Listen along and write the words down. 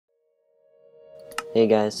Hey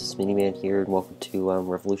guys, this is Miniman here, and welcome to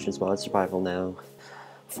Revolution's Mod Survival now.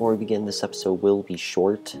 Before we begin, this episode will be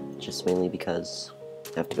short, just mainly because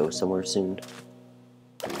I have to go somewhere soon.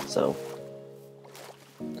 So,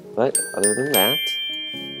 but other than that,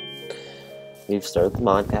 we've started the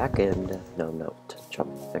mod pack, and no, I'm not.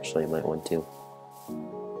 Actually, I might want to.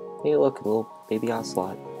 Hey, look, a little baby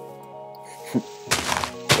ocelot.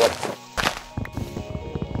 What?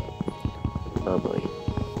 Oh boy.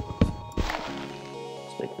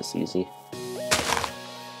 Make this easy.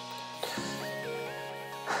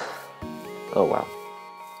 Oh wow.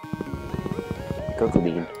 Cocoa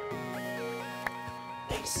bean.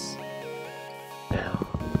 Nice. Now,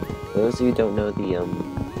 for those of you who don't know, the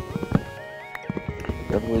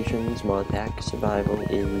Revolution's mod pack survival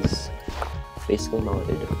is basically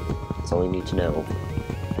modded. That's all you need to know.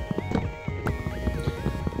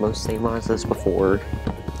 Most same mods as before.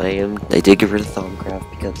 I did get rid of Thaumcraft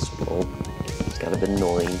because, well, it's got a bit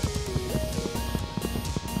annoying.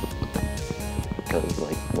 Because,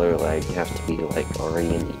 like, literally I have to be, like,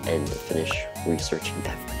 already in the end to finish researching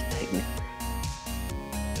everything.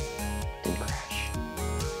 Didn't crash.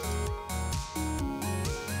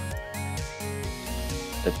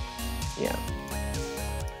 But, yeah.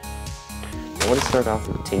 I want to start off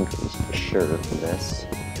with Tinkers for sure for this.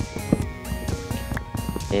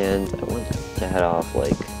 And I want to head off,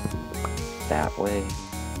 like, that way.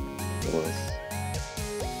 It was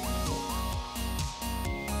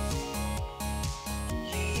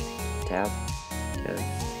tab, and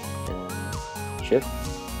shift.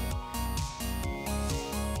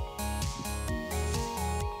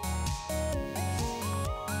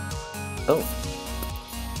 Oh.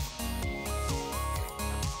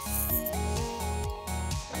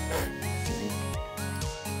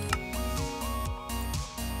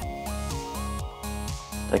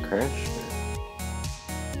 Did I crash?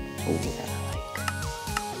 Oh, that I like.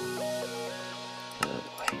 Oh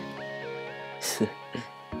boy.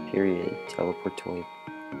 Period. Teleport toy.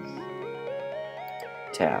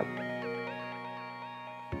 Tab.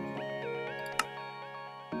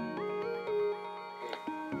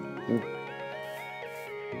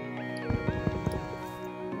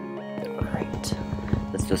 Alright.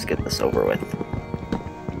 Let's just get this over with.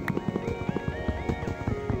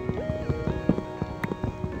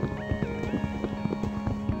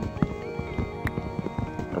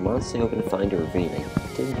 I'm honestly hoping to find a ravine. I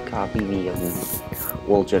didn't copy the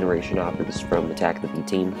wool generation offers from Attack the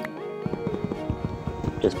B-Team.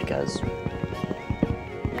 Just because I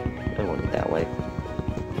want it that way.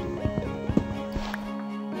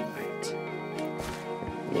 Right.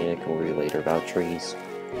 Yeah, I can worry later about trees.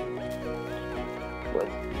 But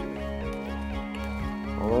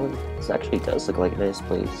although this actually does look like a nice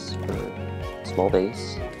place for a small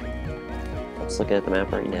base. Let's look at the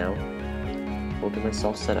map right now. We'll get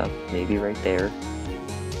myself set up, maybe right there.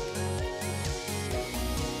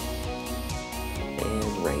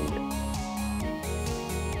 And rain.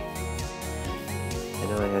 I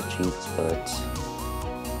know I have cheats, but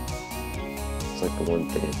it's like the one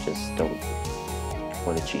thing I just don't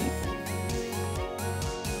want to cheat.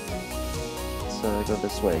 So I go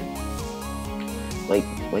this way.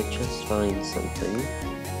 Might just find something.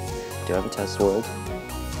 Do I have a test world?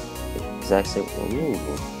 Exact same.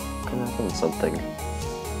 Ooh. Could happen something.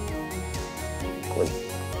 Click.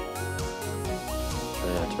 Try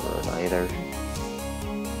not to run either.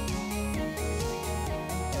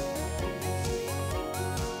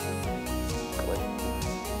 Click.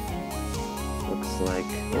 Looks like.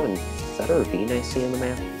 Oh, and is that a ravine I see on the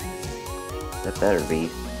map? That better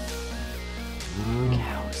be.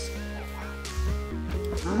 Cows.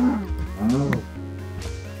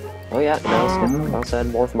 Oh yeah, now let's get outside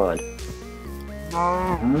Morph mod.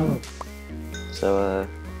 So,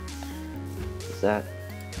 is that?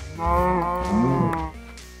 Right.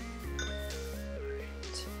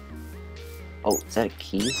 Oh, is that a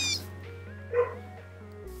keys?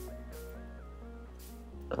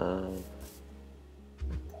 Oh,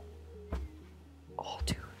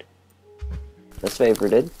 dude. That's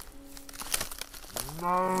favorited.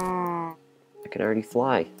 I can already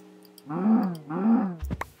fly.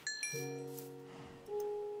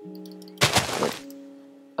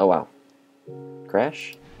 Oh wow.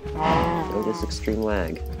 Crash? Oh, this extreme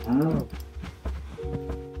lag.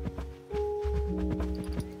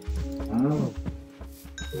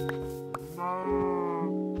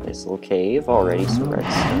 Nice little cave already, some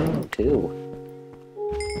redstone too.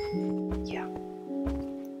 Yeah.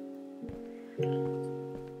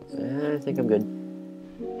 I think I'm good.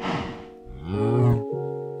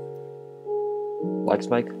 Like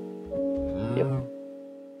Spike? Yep.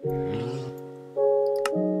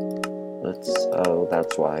 Oh,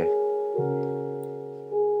 that's why.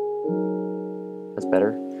 That's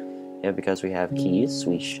better. Yeah, because we have keys,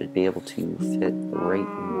 we should be able to fit right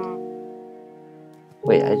in...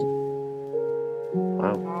 Wait,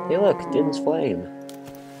 Wow. Hey look, Din's Flame.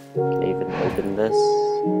 Can I even open this?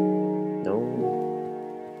 No.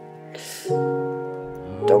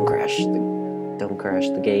 Don't crash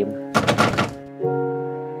the game.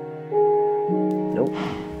 Nope.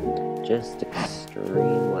 Just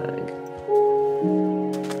extreme lag.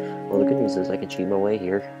 Well, the good news is I can cheat my way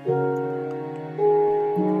here.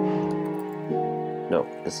 No,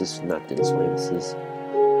 this is not Din's Flame, this is...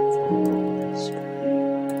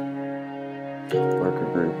 Marker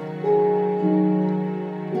group.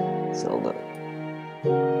 Zelda.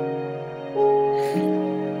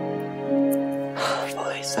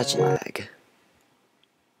 Boy, such lag.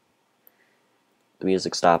 The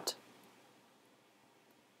music stopped.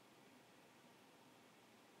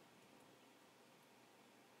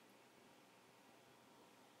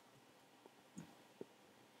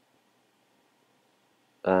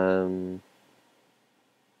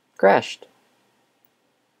 Crashed.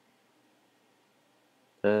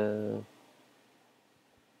 Be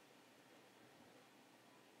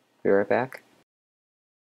right back.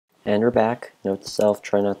 And we're back. Note to self,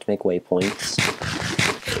 try not to make waypoints.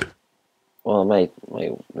 Well, I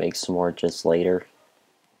might make some more just later.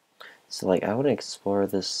 So, like, I want to explore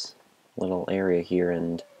this little area here,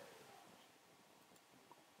 and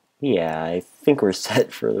yeah, I think we're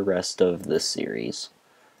set for the rest of this series.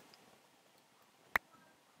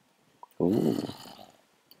 Ooh.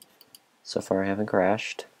 So far I haven't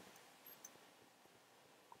crashed.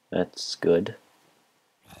 That's good.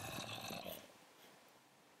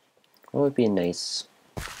 What would be nice?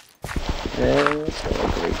 That's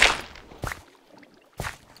not great.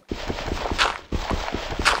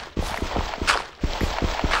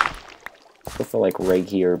 I feel like right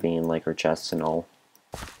here being like our chests and all.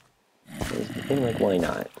 I think like why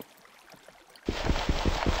not?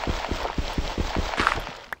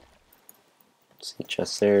 See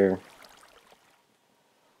chests there.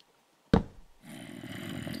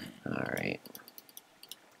 Alright.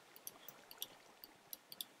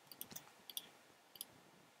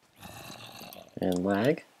 And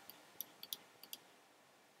lag.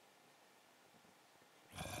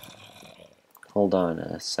 Hold on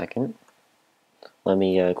a second. Let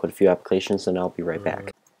me quit a few applications and I'll be right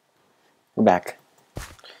back. We're back.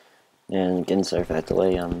 And again, sorry for that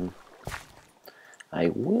delay. I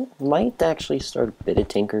might actually start a bit of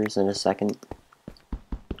Tinkers in a second.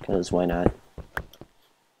 Because why not?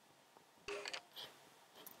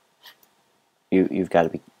 You've got to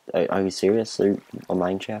be... Are you serious? There's a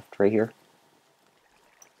mine shaft right here?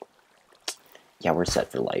 Yeah, we're set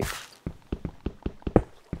for life.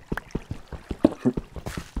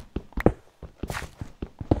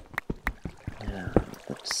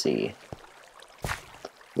 Let's see.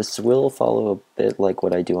 This will follow a bit like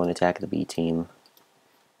what I do on Attack of the B Team.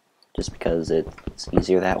 Just because it's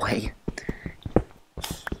easier that way.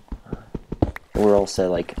 And we're also,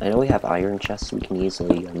 like, I know we have iron chests, so we can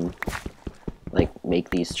easily, like, make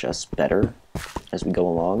these chests better as we go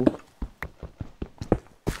along.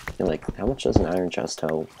 And, like, how much does an iron chest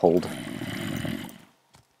hold?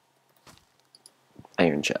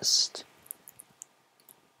 Iron chest.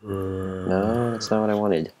 No, that's not what I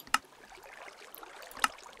wanted.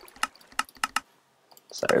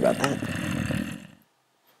 Sorry about that.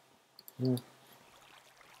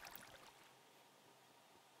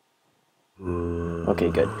 Okay,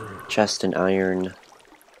 good. Chest and iron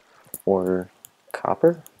or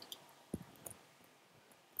copper?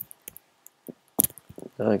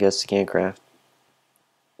 Oh, I guess I can't craft.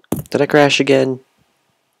 Did I crash again?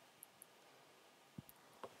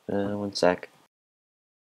 One sec.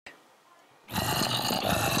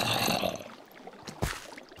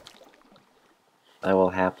 I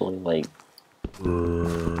will happily, like...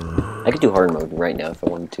 I could do hard mode right now if I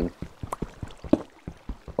wanted to.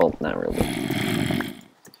 Well, not really.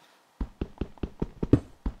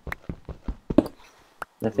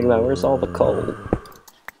 I think about where's all the coal?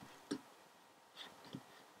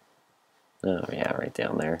 Oh yeah, right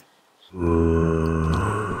down there.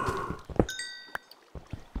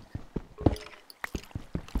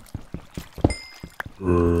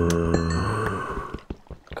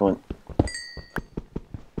 Come on.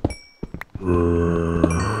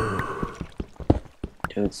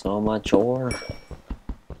 Dude, so much ore.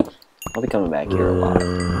 I'll be coming back here a lot.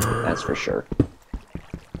 That's for sure.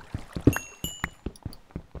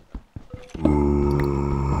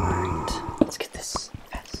 Alright, let's get this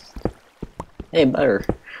fast. Hey, butter.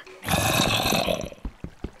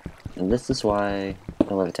 And this is why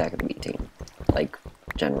I love Attack of the B Team. Like,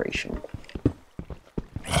 Generation.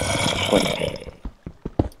 Wait.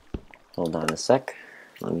 Hold on a sec.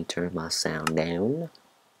 Let me turn my sound down.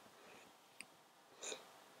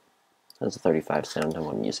 That's a 35 sound. I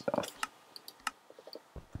want music off.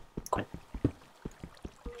 Quit.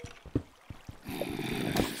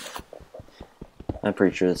 I'm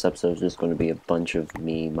pretty sure this episode is just going to be a bunch of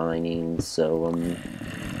me mining, so,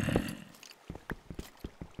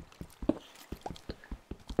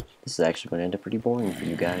 this is actually going to end up pretty boring for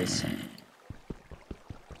you guys.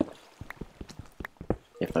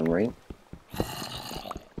 If I'm right.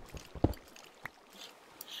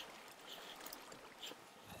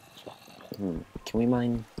 Can we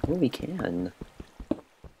mine? Oh, we can.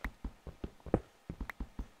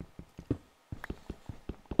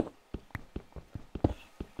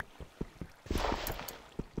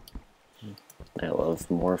 I love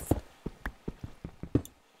Morph.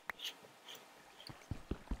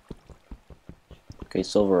 Okay,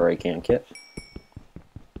 silver I can't get.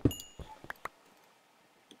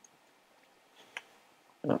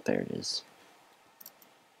 Oh, there it is.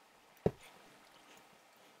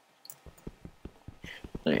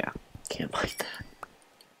 Oh yeah, can't mine that.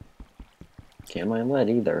 Can't mine lead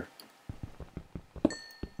either.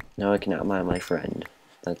 No, I cannot mine my friend.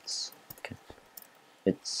 That's... okay.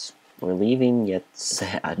 It's... we're leaving, yet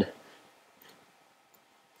sad.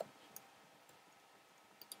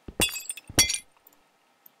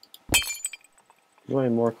 Do I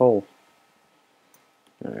have more coal?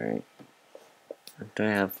 Alright. Do I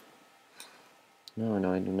have...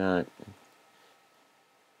 no, I do not.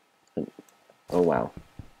 Oh, wow.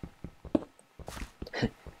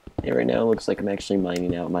 Yeah, right now it looks like I'm actually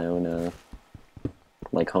mining out my own,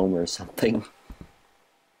 like, home or something.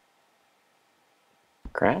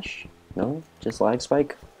 Crash? No? Just lag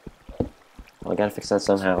spike? Well, I gotta fix that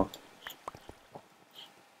somehow.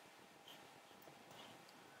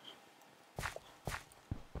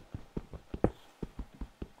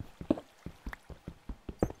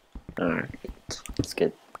 Alright, let's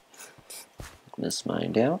get this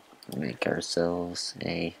mined out. Make ourselves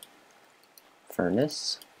a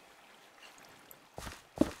furnace.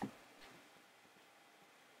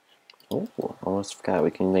 Oh, almost forgot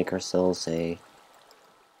we can make ourselves a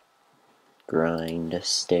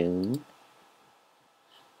grindstone.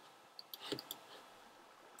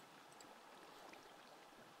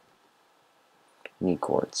 Need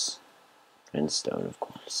quartz and stone, of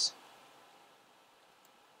course.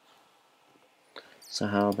 So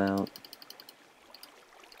how about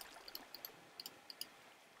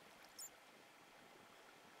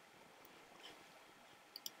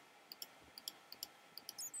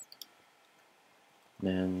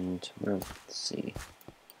and well, let's see,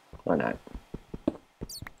 why not?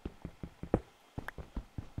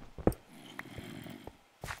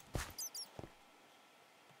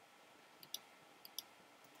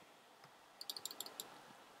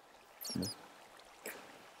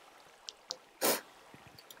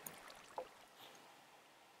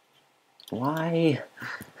 Why?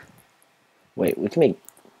 Wait, we can make...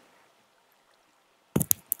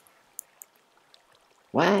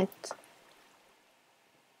 what?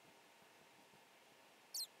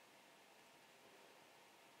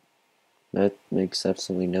 That makes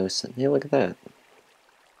absolutely no sense. Hey, look at that.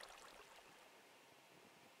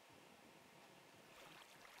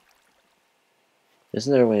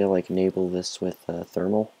 Isn't there a way to, like, enable this with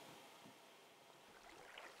thermal?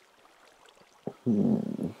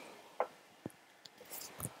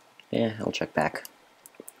 Yeah, I'll check back.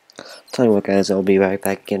 Tell you what, guys, I'll be right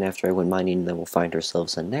back again after I went mining, and then we'll find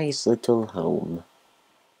ourselves a nice little home.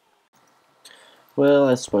 Well,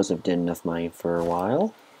 I suppose I've done enough mining for a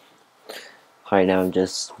while. Right now I'm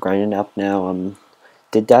just grinding up now.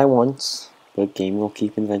 Did die once, but game will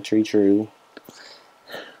keep inventory true.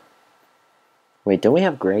 Wait, don't we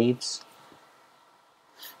have graves?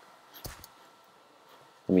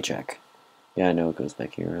 Let me check. Yeah, I know it goes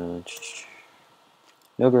back here.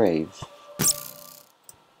 No graves.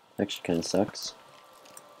 Actually kinda sucks.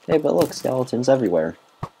 Hey, but look, skeletons everywhere.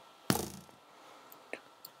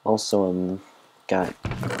 Also, got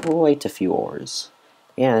quite a few ores.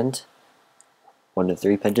 And one of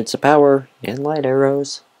 3 pendants of power, and light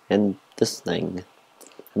arrows, and this thing.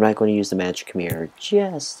 I'm not going to use the magic mirror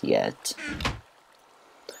just yet.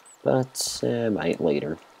 But, might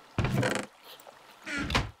later.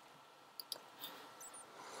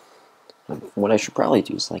 What I should probably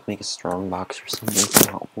do is, like, make a strong box or something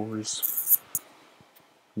for Hot Wars.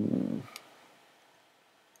 I'm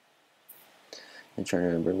trying to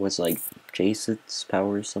remember. What's, like, Jason's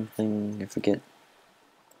power or something? I forget.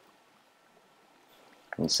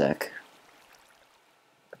 One sec.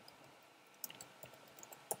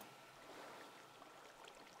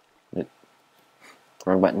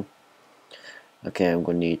 Wrong button. Okay, I'm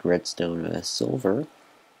going to need redstone, silver,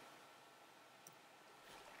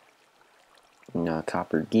 and,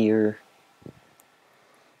 copper gear. I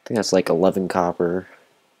think that's like 11 copper.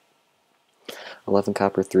 11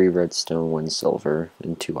 copper, 3 redstone, 1 silver,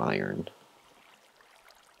 and 2 iron.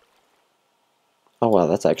 Oh wow,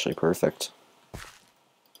 that's actually perfect.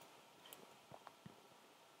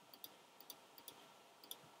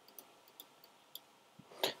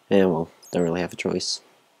 Yeah, well, don't really have a choice.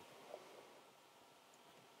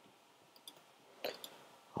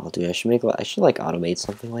 I'll do. I should like automate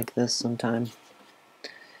something like this sometime.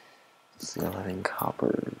 Let's see, 11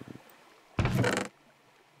 copper.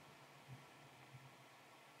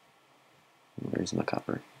 Where's my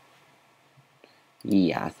copper?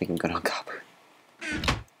 Yeah, I think I'm good on copper.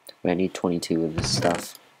 But I need 22 of this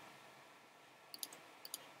stuff.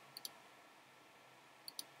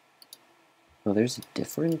 Oh, there's a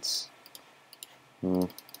difference?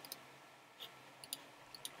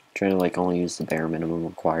 Trying to like only use the bare minimum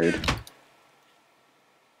required.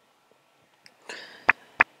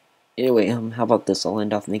 Anyway, how about this? I'll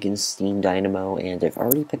end off making steam dynamo, and I've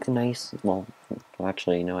already picked a nice, well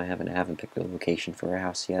actually, no, I haven't picked a location for a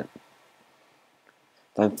house yet.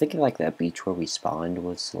 But I'm thinking like that beach where we spawned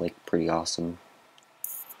was like pretty awesome.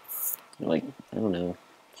 Like, I don't know,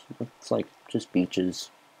 it's like just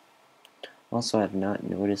beaches. Also, I have not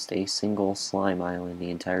noticed a single slime island the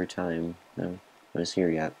entire time I was here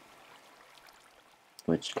yet,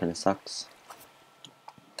 which kind of sucks.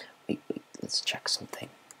 Wait, let's check something.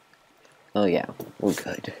 Oh yeah, we're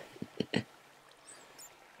good.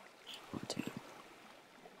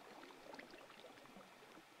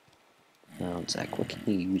 Now, Zach, what can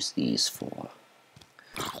we use these for?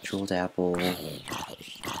 Jeweled apple. It's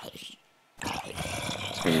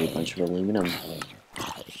gonna be a bunch of aluminum.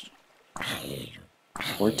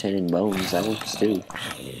 Or tin and bones, that works too.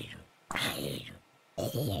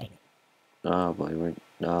 Oh boy,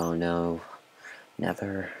 oh no.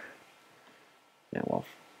 Never. Yeah, well.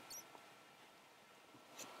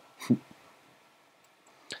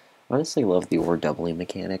 Honestly, love the ore doubling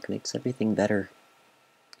mechanic. Makes everything better.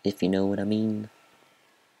 If you know what I mean.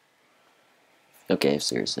 Okay, I've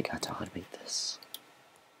seriously got to automate this.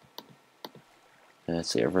 Let's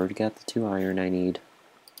see, I've already got the 2 iron I need.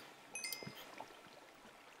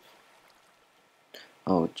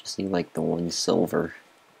 Oh, just need like the 1 silver.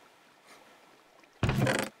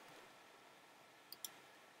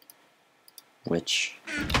 Which,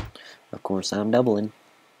 of course, I'm doubling.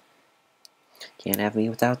 Can't have me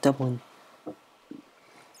without doubling.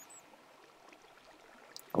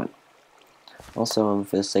 Come on. Also,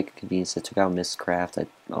 for the sake of convenience, I took out Mistcraft.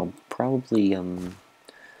 I'll probably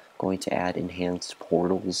going to add enhanced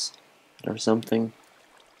portals or something.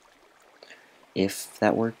 If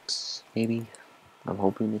that works, maybe. I'm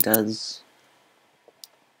hoping it does.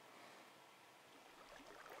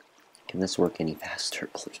 Can this work any faster,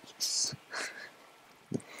 please?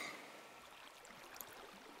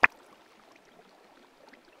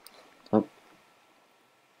 Oh.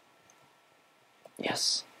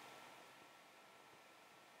 Yes.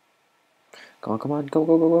 Come on,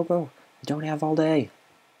 go. I don't have all day.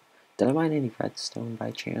 Did I mine any redstone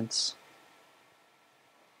by chance?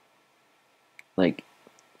 Like,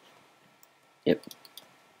 yep.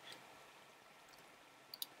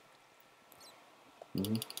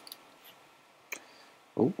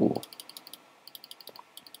 Ooh.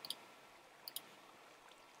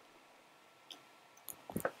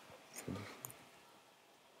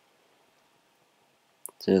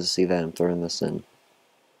 As soon as I see that, I'm throwing this in.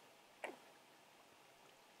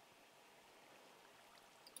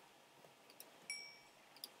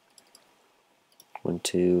 One,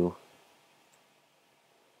 two.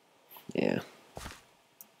 Yeah.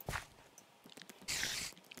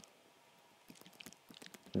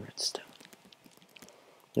 Redstone.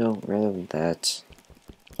 No, rather than that.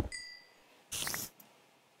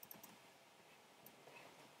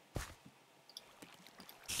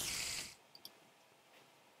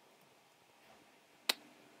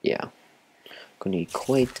 Yeah. Gonna need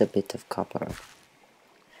quite a bit of copper.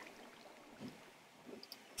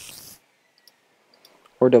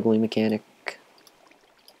 Or doubling mechanic.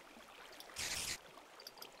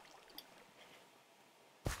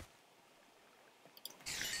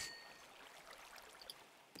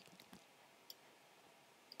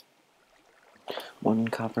 One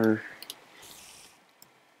copper.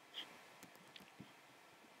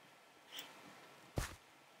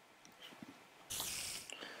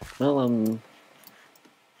 Well,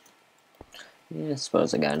 yeah, I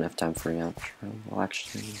suppose I got enough time for an outro. Well,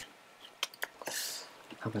 actually,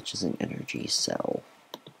 how much is an energy cell?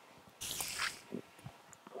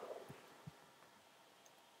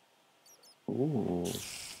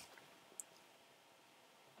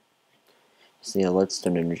 So yeah,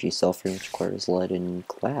 leadstone energy cell frame, which requires lead and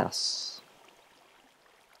glass.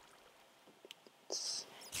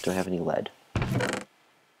 Do I have any lead?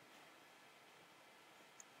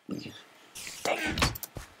 Dang it.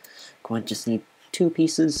 Come on, just need 2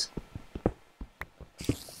 pieces.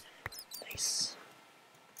 Nice.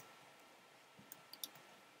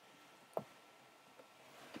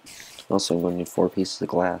 Also, I'm going to need 4 pieces of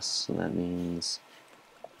glass, so that means...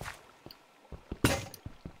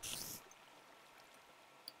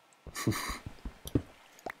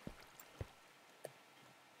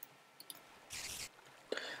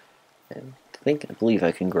 I believe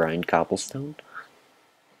I can grind cobblestone.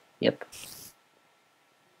 Yep.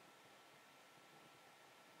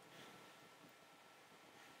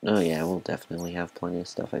 Oh yeah, we'll definitely have plenty of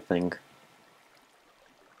stuff, I think.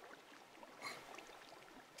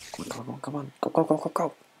 Come on, come on, go, go, go, go,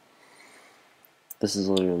 go! This is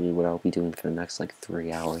literally what I'll be doing for the next, like,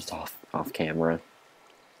 3 hours off camera.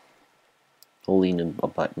 Holding a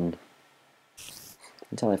button.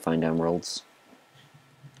 Until I find emeralds.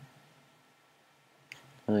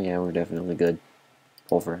 Oh yeah, we're definitely good.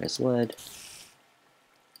 Pulverized lead.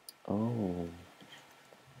 Oh.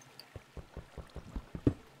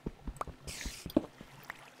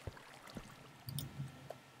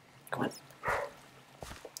 Come on.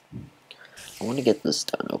 I want to get this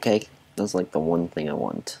done, okay? That's like the one thing I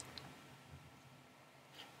want.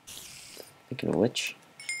 Speaking of which...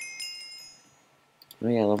 Oh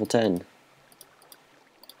yeah, level 10.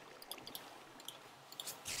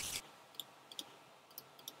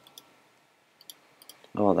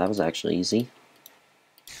 Oh, that was actually easy.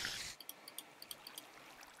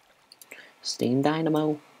 Steam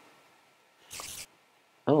Dynamo.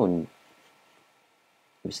 Oh, and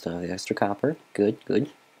we still have the extra copper. Good,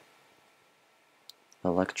 good.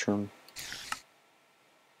 Electrum.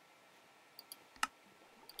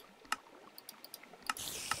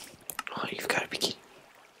 Oh, you've got to be kidding.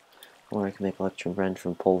 Or I can make electrum rend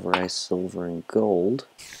from pulverized silver and gold.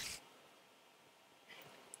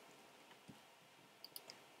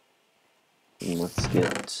 And let's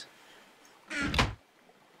get...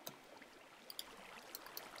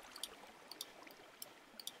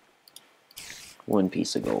 one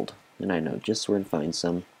piece of gold. And I know just where to find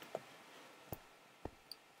some.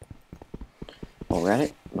 While we're at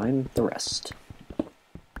it, mine the rest.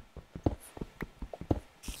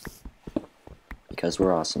 Because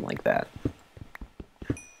we're awesome like that.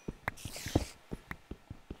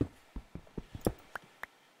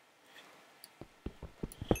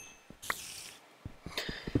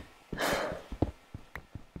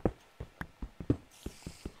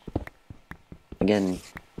 Again,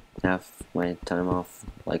 half my time off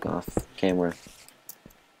camera.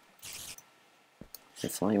 The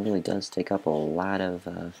flying really does take up a lot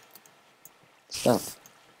of stuff.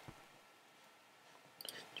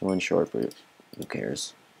 One short, but who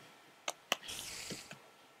cares?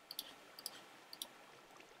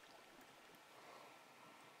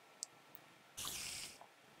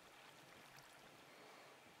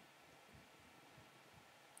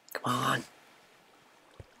 Come on.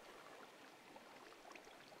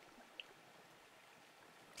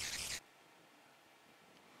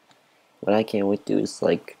 What I can't wait to do is,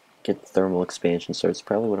 like, get thermal expansion, so it's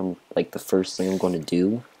probably what I'm, like, the first thing I'm going to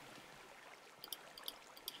do.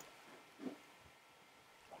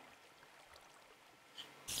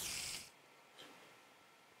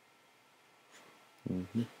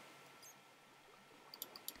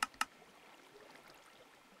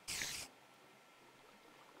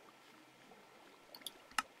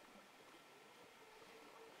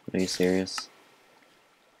 Are you serious?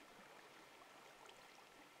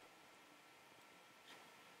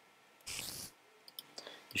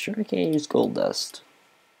 You sure I can't use gold dust?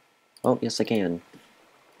 Oh, yes I can.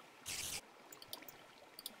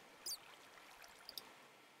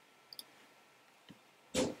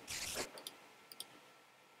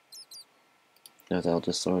 No, I'll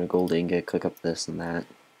just throw in a gold ingot, cook up this and that.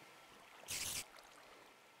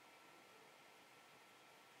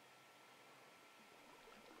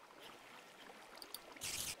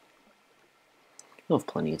 You'll have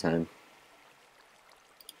plenty of time.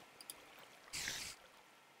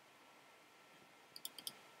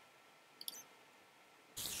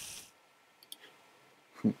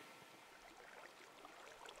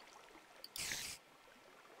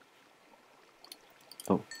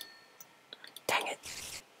 Oh. Dang it.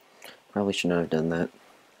 Probably should not have done that.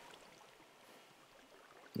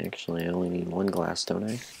 Actually, I only need 1 glass, don't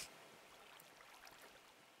I?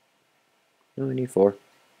 No, I need 4.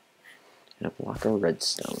 And a block of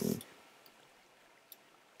redstone.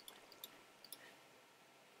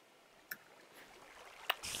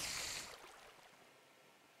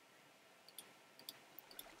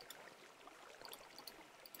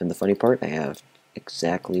 And the funny part, I have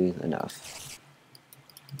exactly enough.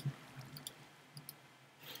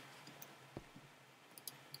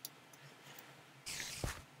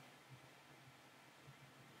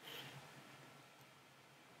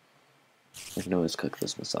 I can always cook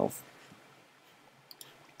this myself.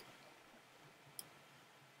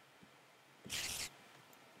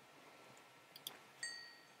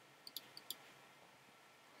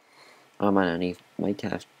 I might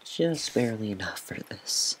have just barely enough for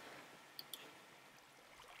this.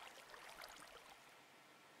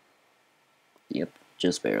 Yep,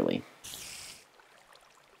 just barely.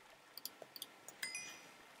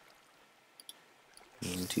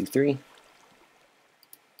 One, two, three.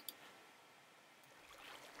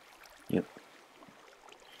 Yep.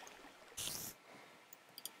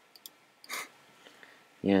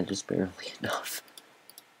 Yeah, just barely enough.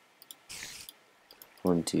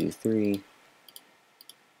 1, 2, 3.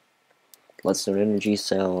 Let's-Stone energy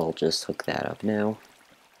cell. I'll just hook that up now.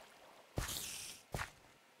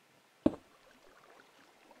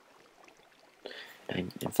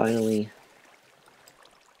 And finally,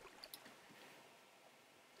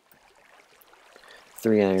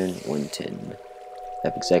 3 iron, 1 tin. I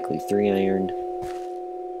have exactly 3 iron.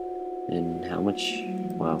 And how much?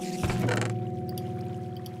 Wow.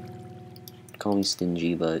 Call me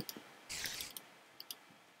stingy, but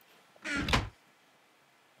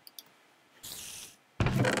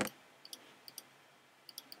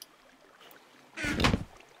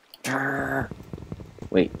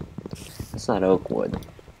wait, that's not oak wood.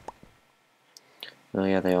 Oh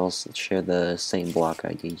yeah, they all share the same block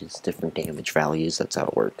ID, just different damage values. That's how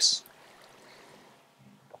it works.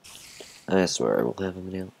 I swear I will have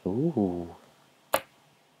them now. Ooh.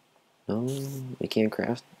 No, I can't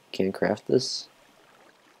craft this.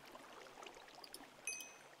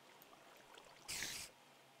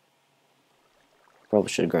 Probably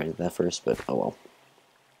should have grinded that first, but oh well.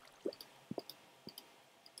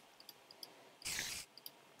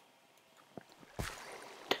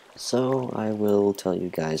 So I will tell you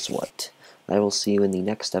guys what. I will see you in the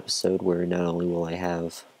next episode, where not only will I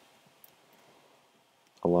have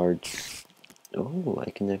a large... Oh,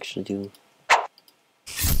 I can actually do...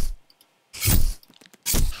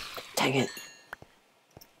 Dang it!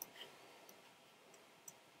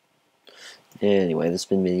 Anyway, this has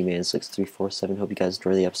been Miniman6347. Hope you guys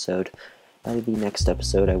enjoy the episode. By the next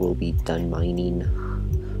episode, I will be done mining,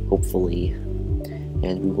 hopefully,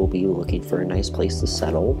 and we will be looking for a nice place to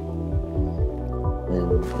settle.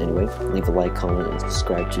 And anyway, leave a like, comment, and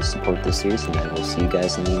subscribe to support this series, and I will see you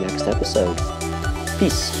guys in the next episode.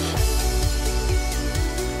 Peace!